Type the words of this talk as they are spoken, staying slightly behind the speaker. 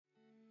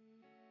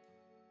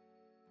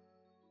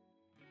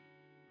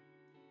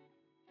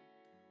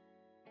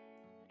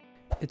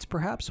It's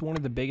perhaps one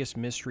of the biggest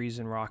mysteries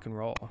in rock and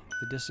roll,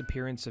 the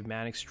disappearance of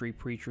Manic Street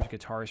Preachers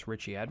guitarist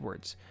Richey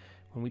Edwards.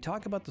 When we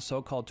talk about the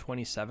so-called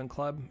 27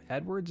 Club,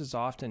 Edwards is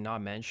often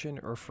not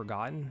mentioned or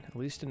forgotten, at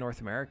least in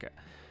North America.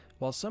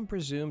 While some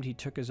presumed he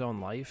took his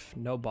own life,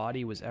 no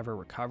body was ever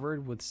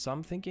recovered, with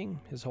some thinking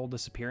his whole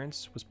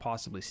disappearance was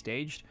possibly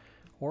staged,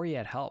 or he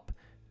had help.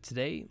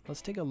 Today, let's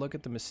take a look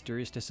at the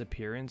mysterious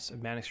disappearance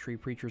of Manic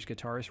Street Preachers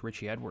guitarist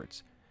Richey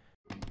Edwards.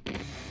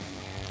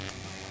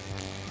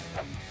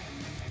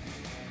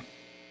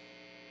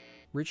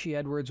 Richey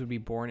Edwards would be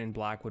born in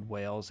Blackwood,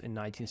 Wales in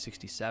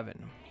 1967.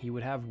 He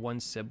would have one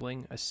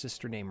sibling, a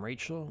sister named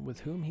Rachel, with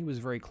whom he was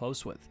very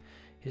close with.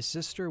 His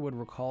sister would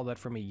recall that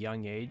from a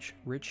young age,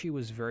 Richey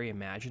was very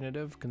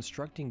imaginative,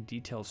 constructing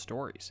detailed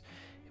stories.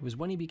 It was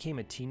when he became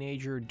a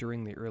teenager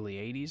during the early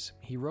 80s,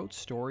 he wrote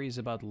stories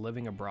about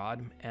living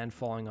abroad and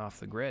falling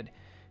off the grid.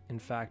 In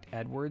fact,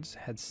 Edwards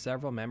had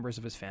several members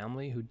of his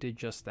family who did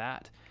just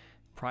that.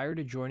 Prior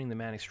to joining the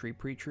Manic Street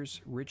Preachers,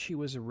 Richey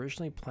was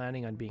originally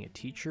planning on being a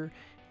teacher,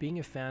 being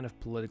a fan of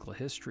political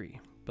history,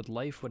 but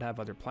life would have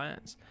other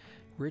plans.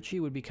 Richey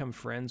would become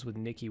friends with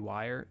Nicky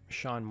Wire,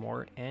 Sean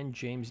Mort, and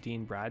James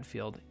Dean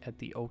Bradfield at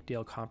the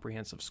Oakdale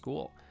Comprehensive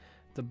School.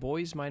 The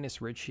boys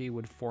minus Richey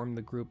would form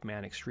the group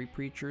Manic Street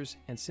Preachers,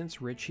 and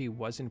since Richey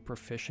wasn't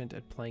proficient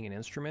at playing an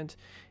instrument,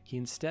 he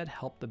instead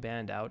helped the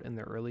band out in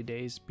their early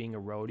days being a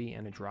roadie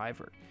and a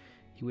driver.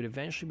 He would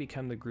eventually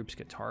become the group's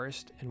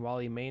guitarist, and while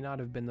he may not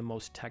have been the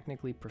most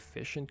technically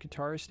proficient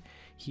guitarist,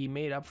 he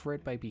made up for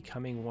it by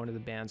becoming one of the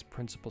band's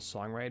principal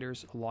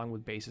songwriters along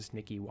with bassist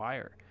Nicky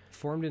Wire.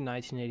 Formed in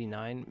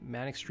 1989,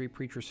 Manic Street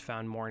Preachers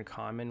found more in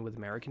common with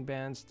American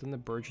bands than the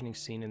burgeoning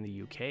scene in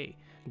the UK.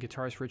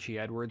 Guitarist Richey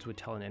Edwards would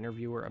tell an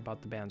interviewer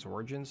about the band's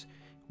origins.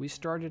 "We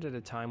started at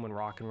a time when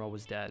rock and roll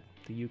was dead.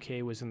 The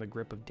UK was in the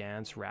grip of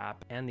dance,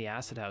 rap, and the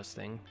acid house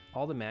thing.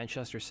 All the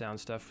Manchester sound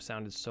stuff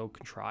sounded so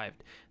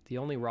contrived. The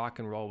only rock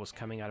and roll was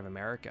coming out of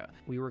America.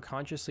 We were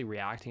consciously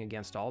reacting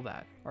against all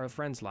that. Our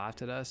friends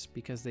laughed at us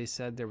because they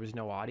said there was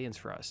no audience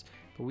for us,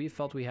 but we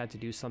felt we had to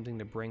do something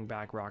to bring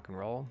back rock and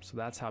roll, so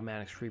that's how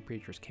Manic Street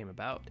Preachers came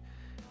about."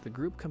 The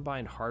group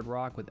combined hard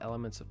rock with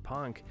elements of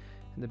punk,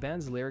 and the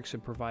band's lyrics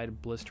would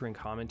provide blistering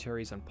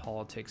commentaries on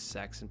politics,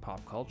 sex, and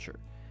pop culture.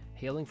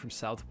 Hailing from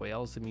South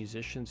Wales, the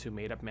musicians who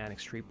made up Manic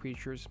Street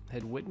Preachers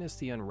had witnessed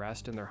the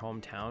unrest in their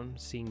hometown,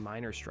 seeing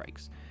miners'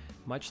 strikes.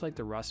 Much like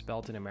the Rust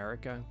Belt in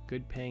America,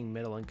 good-paying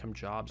middle-income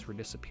jobs were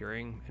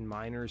disappearing, and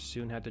miners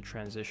soon had to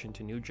transition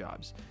to new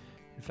jobs.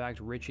 In fact,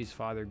 Richey's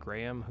father,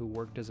 Graham, who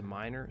worked as a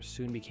miner,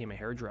 soon became a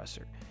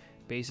hairdresser.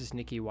 Bassist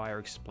Nicky Wire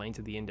explained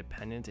to The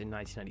Independent in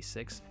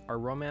 1996, "Our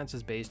romance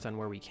is based on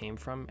where we came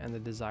from and the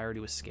desire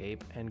to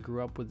escape, and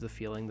grew up with the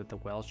feeling that the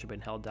Welsh had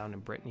been held down in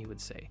Britain," he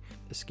would say.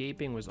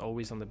 Escaping was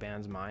always on the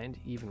band's mind,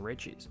 even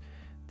Richey's.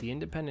 The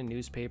Independent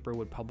newspaper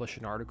would publish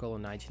an article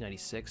in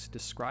 1996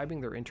 describing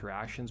their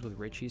interactions with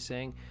Richey,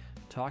 saying,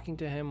 "Talking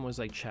to him was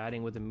like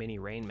chatting with a mini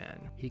Rain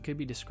Man. He could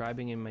be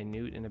describing in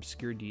minute and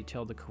obscure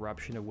detail the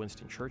corruption of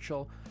Winston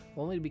Churchill,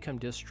 only to become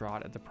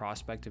distraught at the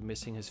prospect of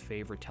missing his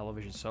favorite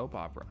television soap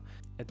opera.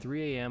 At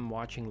 3 a.m.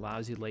 watching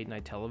lousy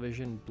late-night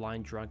television,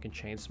 blind drunk and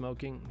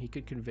chain-smoking, he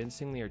could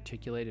convincingly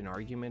articulate an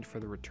argument for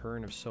the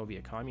return of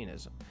Soviet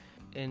communism."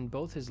 In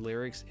both his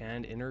lyrics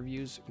and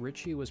interviews,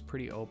 Richey was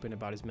pretty open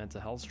about his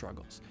mental health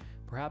struggles.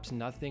 Perhaps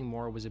nothing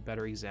more was a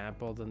better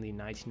example than the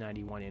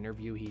 1991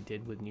 interview he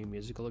did with New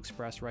Musical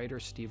Express writer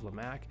Steve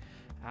Lamacq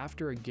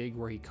after a gig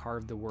where he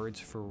carved the words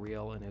 "for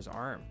real" in his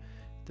arm.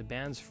 The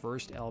band's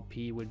first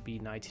LP would be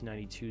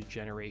 1992's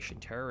Generation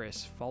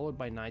Terrorists, followed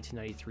by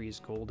 1993's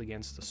Gold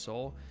Against the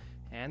Soul,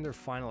 and their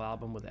final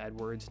album with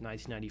Edwards,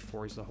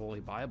 1994's The Holy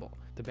Bible.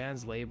 The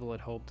band's label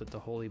had hoped that The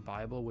Holy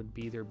Bible would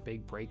be their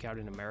big breakout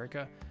in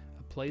America,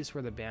 a place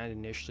where the band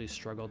initially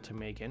struggled to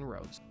make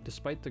inroads.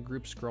 Despite the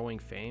group's growing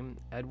fame,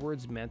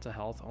 Edwards' mental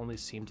health only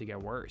seemed to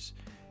get worse.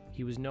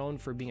 He was known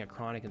for being a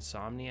chronic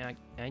insomniac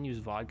and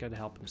used vodka to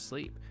help him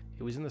sleep.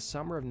 It was in the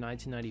summer of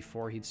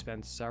 1994 he'd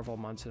spent several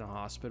months in a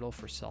hospital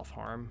for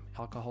self-harm,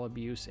 alcohol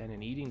abuse, and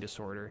an eating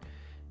disorder.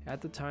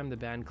 At the time, the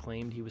band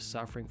claimed he was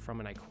suffering from,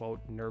 and I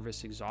quote,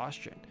 "nervous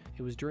exhaustion."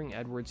 It was during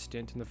Edwards'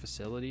 stint in the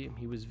facility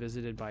he was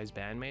visited by his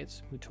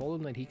bandmates, who told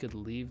him that he could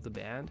leave the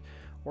band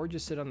or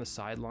just sit on the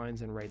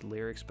sidelines and write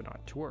lyrics but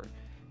not tour.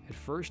 At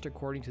first,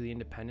 according to The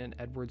Independent,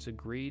 Edwards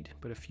agreed,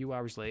 but a few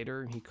hours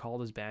later, he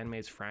called his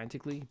bandmates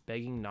frantically,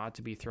 begging not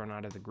to be thrown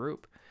out of the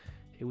group.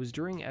 It was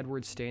during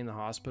Edwards' stay in the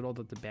hospital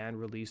that the band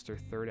released their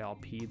third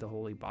LP, The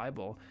Holy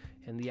Bible,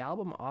 and the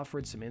album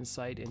offered some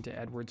insight into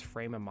Edwards'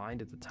 frame of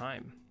mind at the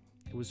time.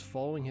 It was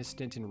following his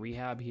stint in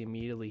rehab he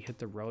immediately hit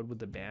the road with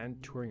the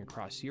band, touring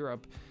across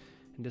Europe,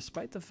 and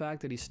despite the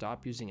fact that he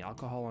stopped using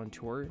alcohol on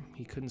tour,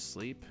 he couldn't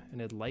sleep, and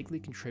it likely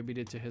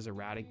contributed to his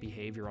erratic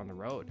behavior on the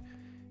road.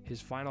 His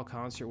final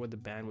concert with the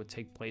band would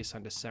take place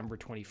on December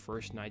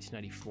 21st,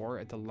 1994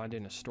 at the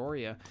London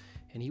Astoria,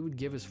 and he would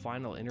give his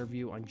final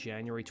interview on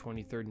January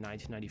 23rd,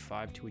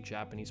 1995 to a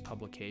Japanese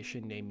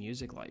publication named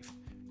Music Life.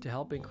 To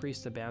help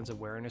increase the band's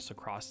awareness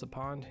across the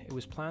pond, it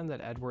was planned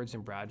that Edwards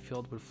and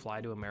Bradfield would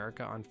fly to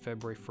America on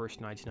February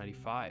 1st,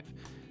 1995.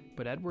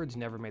 But Edwards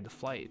never made the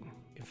flight.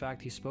 In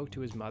fact, he spoke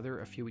to his mother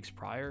a few weeks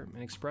prior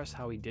and expressed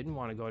how he didn't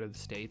want to go to the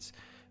States,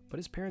 but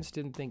his parents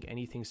didn't think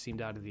anything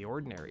seemed out of the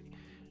ordinary.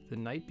 The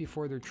night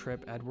before their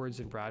trip, Edwards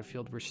and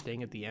Bradfield were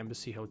staying at the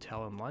Embassy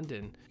Hotel in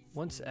London.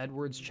 Once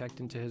Edwards checked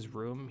into his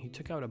room, he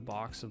took out a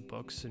box of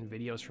books and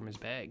videos from his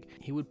bag.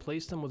 He would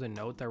place them with a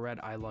note that read,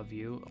 "I love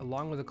you,"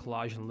 along with a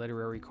collage and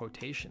literary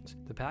quotations.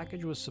 The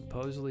package was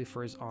supposedly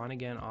for his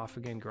on-again,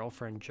 off-again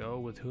girlfriend Jo,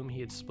 with whom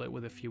he had split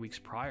with a few weeks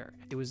prior.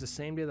 It was the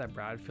same day that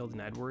Bradfield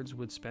and Edwards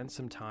would spend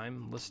some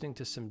time listening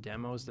to some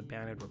demos the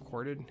band had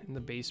recorded in the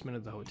basement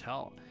of the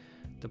hotel.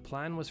 The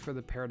plan was for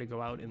the pair to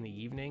go out in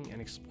the evening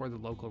and explore the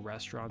local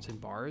restaurants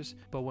and bars,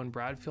 but when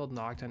Bradfield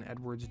knocked on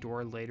Edwards'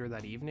 door later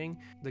that evening,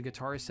 the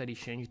guitarist said he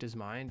changed his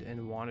mind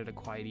and wanted a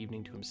quiet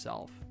evening to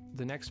himself.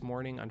 The next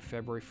morning, on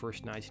February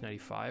 1st,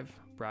 1995,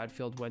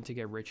 Bradfield went to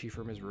get Richey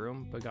from his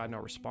room, but got no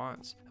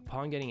response.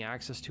 Upon getting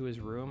access to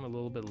his room a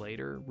little bit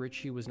later,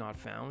 Richey was not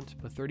found,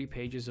 but 30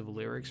 pages of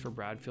lyrics for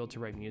Bradfield to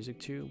write music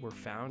to were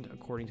found,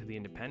 according to The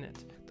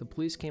Independent. The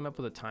police came up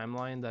with a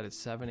timeline that at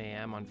 7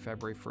 a.m. on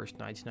February 1st,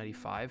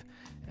 1995,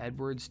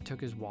 Edwards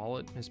took his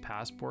wallet, his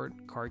passport,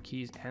 car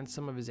keys, and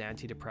some of his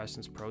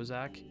antidepressants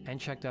Prozac, and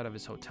checked out of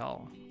his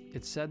hotel.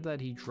 It said that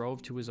he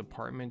drove to his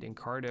apartment in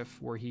Cardiff,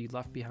 where he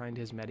left behind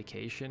his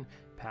medication,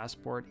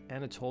 passport,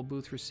 and a toll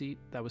booth receipt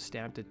that was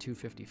stamped at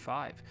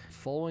 2:55. The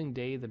following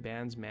day, the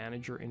band's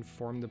manager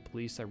informed the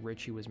police that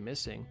Richey was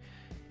missing,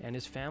 and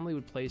his family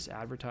would place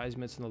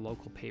advertisements in the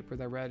local paper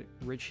that read,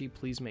 "Richey,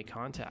 please make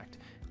contact.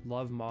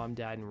 Love, Mom,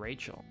 Dad, and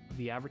Rachel."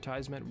 The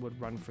advertisement would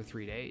run for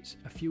 3 days.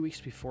 A few weeks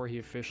before he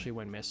officially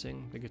went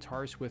missing, the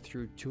guitarist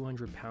withdrew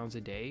 £200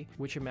 a day,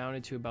 which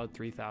amounted to about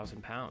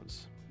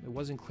 £3,000. It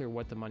wasn't clear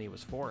what the money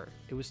was for.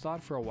 It was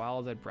thought for a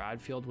while that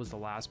Bradfield was the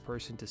last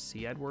person to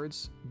see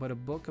Edwards, but a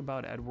book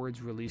about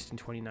Edwards released in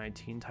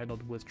 2019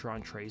 titled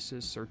Withdrawn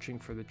Traces, Searching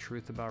for the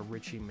Truth About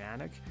Richey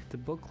Manic, the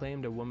book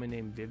claimed a woman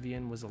named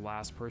Vivian was the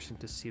last person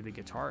to see the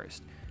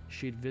guitarist.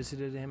 She had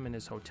visited him in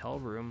his hotel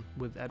room,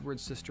 with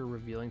Edwards' sister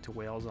revealing to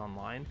Wales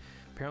Online.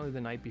 Apparently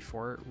the night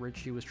before,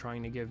 Richey was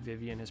trying to give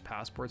Vivian his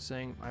passport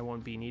saying, "I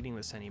won't be needing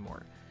this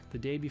anymore." The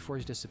day before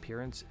his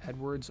disappearance,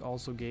 Edwards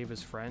also gave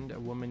his friend, a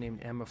woman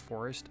named Emma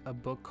Forrest, a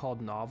book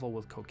called Novel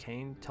with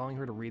Cocaine, telling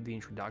her to read the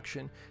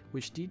introduction,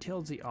 which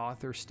details the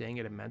author staying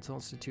at a mental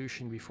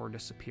institution before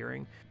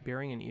disappearing,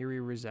 bearing an eerie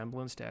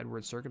resemblance to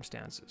Edwards'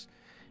 circumstances.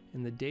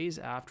 In the days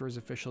after his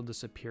official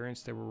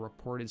disappearance, there were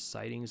reported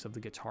sightings of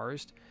the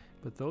guitarist,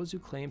 but those who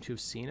claimed to have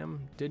seen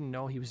him didn't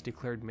know he was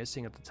declared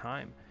missing at the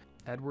time.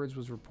 Edwards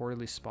was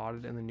reportedly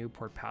spotted in the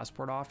Newport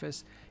passport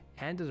office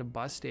and at a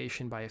bus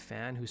station by a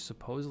fan who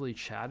supposedly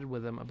chatted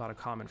with him about a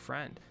common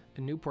friend.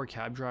 A Newport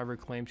cab driver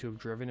claimed to have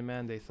driven a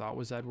man they thought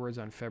was Edwards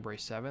on February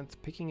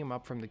 7th, picking him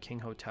up from the King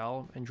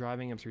Hotel and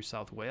driving him through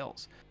South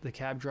Wales. The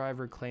cab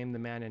driver claimed the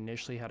man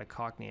initially had a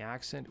Cockney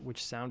accent,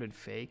 which sounded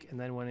fake, and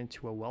then went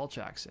into a Welsh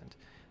accent.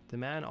 The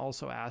man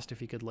also asked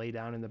if he could lay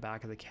down in the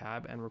back of the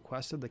cab and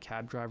requested the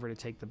cab driver to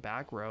take the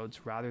back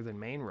roads rather than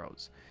main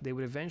roads. They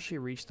would eventually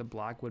reach the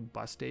Blackwood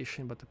bus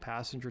station, but the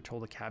passenger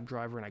told the cab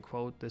driver, and I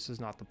quote, "This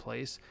is not the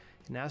place,"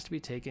 and asked to be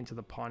taken to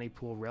the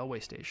Pontypool railway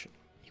station.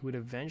 He would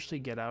eventually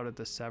get out at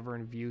the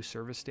Severn View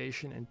service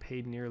station and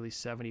paid nearly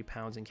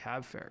 £70 in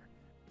cab fare.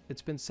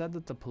 It's been said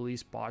that the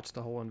police botched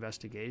the whole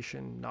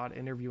investigation, not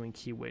interviewing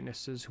key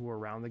witnesses who were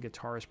around the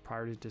guitarist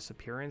prior to his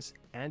disappearance,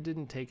 and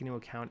didn't take into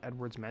account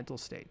Edwards' mental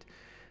state.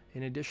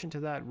 In addition to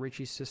that,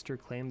 Richey's sister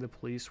claimed the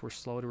police were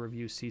slow to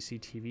review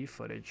CCTV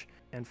footage,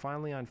 and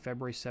finally on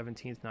February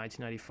 17,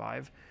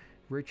 1995,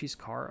 Richey's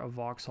car, a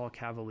Vauxhall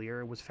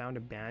Cavalier, was found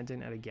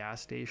abandoned at a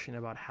gas station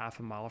about half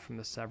a mile from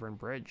the Severn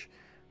Bridge.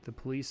 The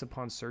police,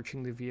 upon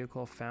searching the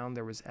vehicle, found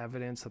there was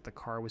evidence that the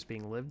car was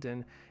being lived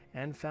in,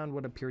 and found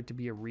what appeared to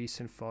be a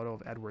recent photo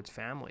of Edwards'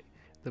 family.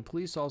 The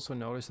police also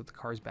noticed that the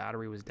car's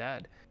battery was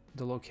dead.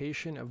 The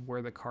location of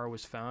where the car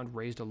was found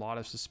raised a lot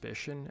of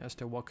suspicion as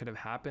to what could have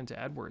happened to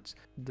Edwards.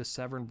 The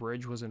Severn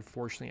Bridge was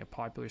unfortunately a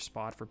popular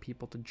spot for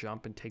people to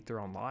jump and take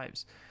their own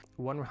lives.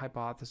 One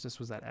hypothesis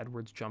was that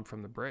Edwards jumped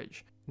from the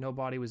bridge. No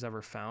body was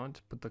ever found,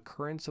 but the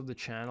currents of the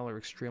channel are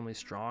extremely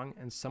strong,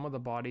 and some of the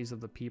bodies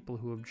of the people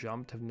who have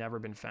jumped have never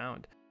been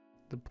found.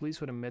 The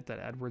police would admit that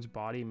Edwards'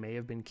 body may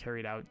have been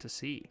carried out to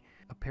sea.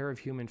 A pair of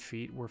human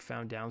feet were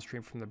found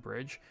downstream from the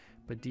bridge,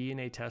 but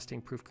DNA testing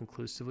proved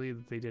conclusively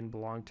that they didn't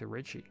belong to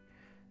Richey.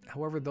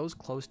 However, those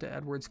close to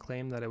Edwards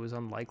claimed that it was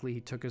unlikely he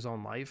took his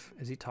own life,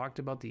 as he talked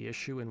about the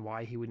issue and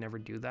why he would never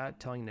do that,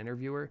 telling an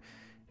interviewer,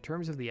 "In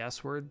terms of the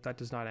S word, that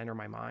does not enter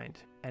my mind,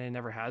 and it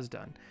never has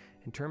done.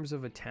 In terms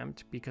of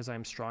attempt, because I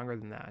am stronger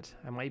than that.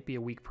 I might be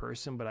a weak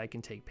person, but I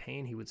can take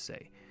pain," he would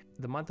say.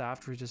 The month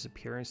after his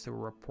disappearance, there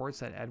were reports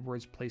that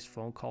Edwards placed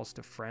phone calls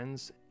to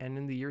friends, and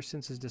in the year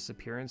since his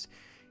disappearance,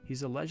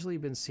 he's allegedly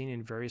been seen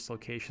in various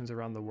locations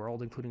around the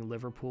world, including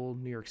Liverpool,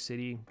 New York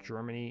City,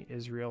 Germany,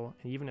 Israel,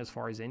 and even as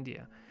far as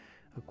India.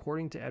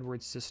 According to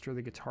Edwards' sister,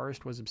 the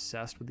guitarist was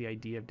obsessed with the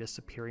idea of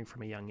disappearing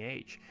from a young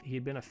age. He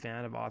had been a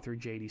fan of author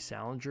J.D.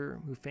 Salinger,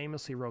 who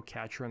famously wrote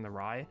Catcher in the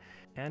Rye,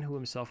 and who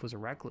himself was a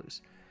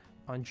recluse.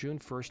 On June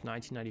 1st,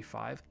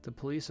 1995, the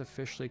police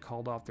officially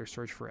called off their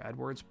search for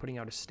Edwards, putting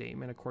out a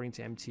statement according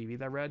to MTV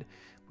that read,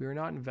 "We are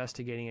not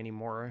investigating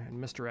anymore,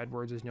 and Mr.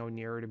 Edwards is no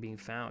nearer to being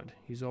found.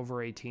 He's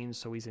over 18,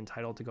 so he's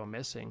entitled to go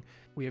missing.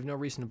 We have no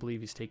reason to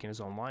believe he's taken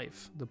his own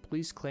life." The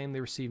police claim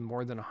they received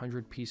more than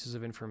 100 pieces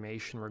of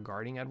information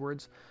regarding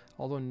Edwards,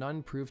 although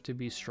none proved to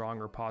be strong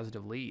or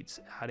positive leads,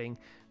 adding,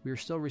 "We are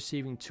still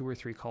receiving 2 or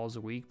 3 calls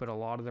a week, but a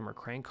lot of them are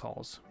crank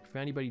calls. If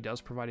anybody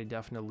does provide a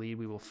definite lead,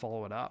 we will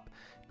follow it up,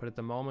 but at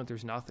the moment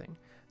there's nothing."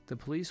 The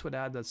police would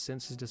add that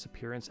since his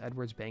disappearance,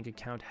 Edwards' bank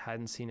account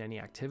hadn't seen any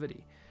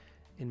activity.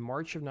 In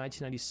March of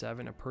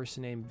 1997, a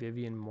person named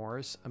Vivian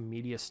Morris, a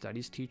media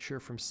studies teacher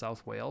from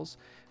South Wales,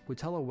 would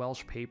tell a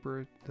Welsh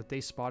paper that they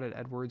spotted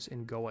Edwards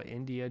in Goa,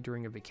 India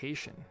during a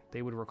vacation.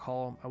 They would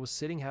recall, "I was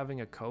sitting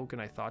having a Coke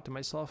and I thought to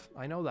myself,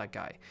 I know that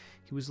guy.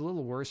 He was a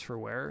little worse for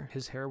wear,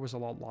 his hair was a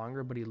lot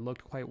longer but he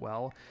looked quite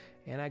well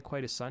and had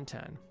quite a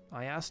suntan.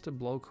 I asked a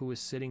bloke who was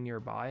sitting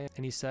nearby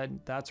and he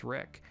said, 'That's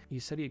Rick. He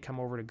said he had come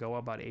over to Goa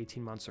about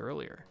 18 months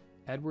earlier.'"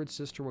 Edwards'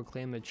 sister would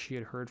claim that she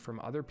had heard from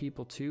other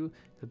people too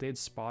that they had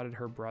spotted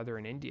her brother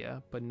in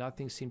India, but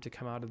nothing seemed to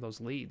come out of those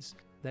leads.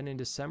 Then in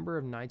December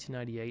of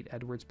 1998,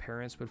 Edwards'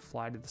 parents would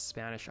fly to the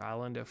Spanish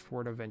island of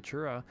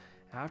Fuerteventura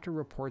after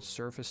reports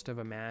surfaced of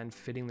a man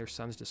fitting their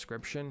son's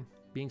description,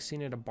 being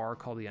seen at a bar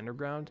called the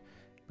Underground,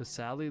 but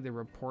sadly the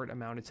report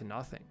amounted to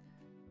nothing.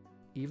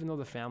 Even though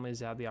the families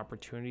had the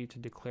opportunity to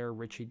declare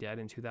Richey dead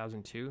in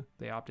 2002,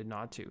 they opted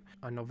not to.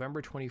 On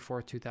November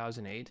 24,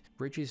 2008,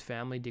 Richey's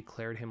family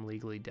declared him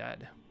legally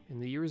dead. In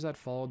the years that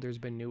followed, there's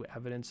been new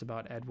evidence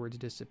about Edwards'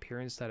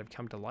 disappearance that have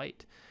come to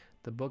light.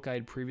 The book I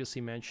had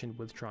previously mentioned,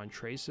 Withdrawn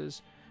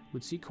Traces,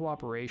 would see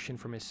cooperation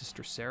from his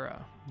sister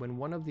Sarah. When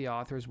one of the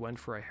authors went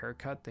for a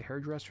haircut, the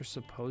hairdresser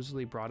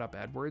supposedly brought up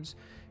Edwards,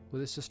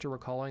 with his sister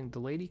recalling, "The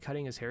lady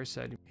cutting his hair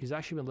said, 'He's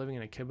actually been living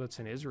in a kibbutz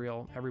in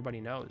Israel,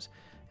 everybody knows.'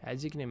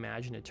 As you can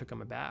imagine, it took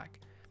him aback."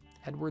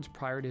 Edwards,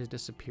 prior to his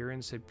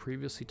disappearance, had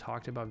previously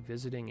talked about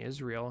visiting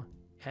Israel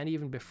and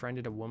even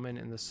befriended a woman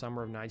in the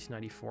summer of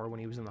 1994 when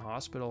he was in the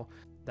hospital.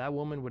 That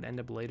woman would end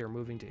up later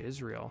moving to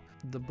Israel.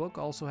 The book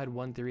also had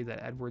one theory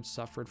that Edwards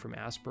suffered from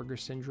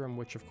Asperger's syndrome,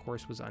 which of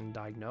course was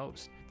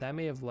undiagnosed. That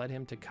may have led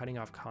him to cutting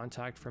off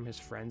contact from his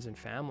friends and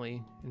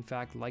family. In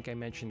fact, like I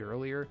mentioned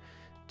earlier,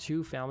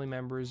 2 family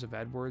members of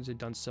Edwards had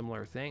done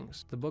similar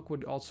things. The book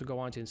would also go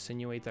on to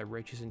insinuate that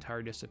Richey's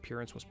entire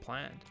disappearance was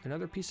planned.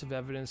 Another piece of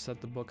evidence that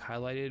the book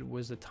highlighted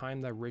was the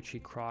time that Richey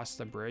crossed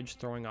the bridge,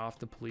 throwing off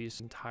the police's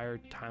entire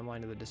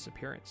timeline of the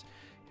disappearance.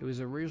 It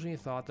was originally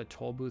thought the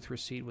toll booth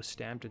receipt was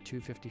stamped at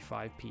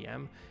 2:55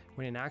 p.m.,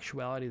 when in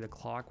actuality the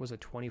clock was a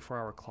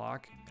 24-hour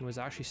clock and was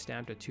actually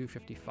stamped at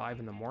 2:55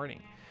 in the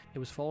morning. It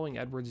was following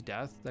Edwards'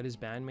 death that his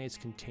bandmates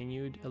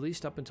continued, at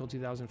least up until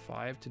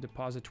 2005, to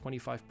deposit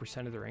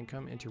 25% of their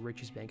income into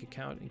Richey's bank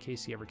account in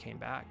case he ever came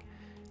back.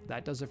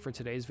 That does it for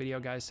today's video,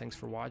 guys. Thanks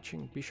for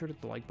watching. Be sure to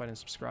hit the like button and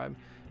subscribe.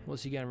 We'll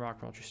see you again in Rock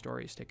and Roll True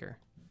Stories. Take care.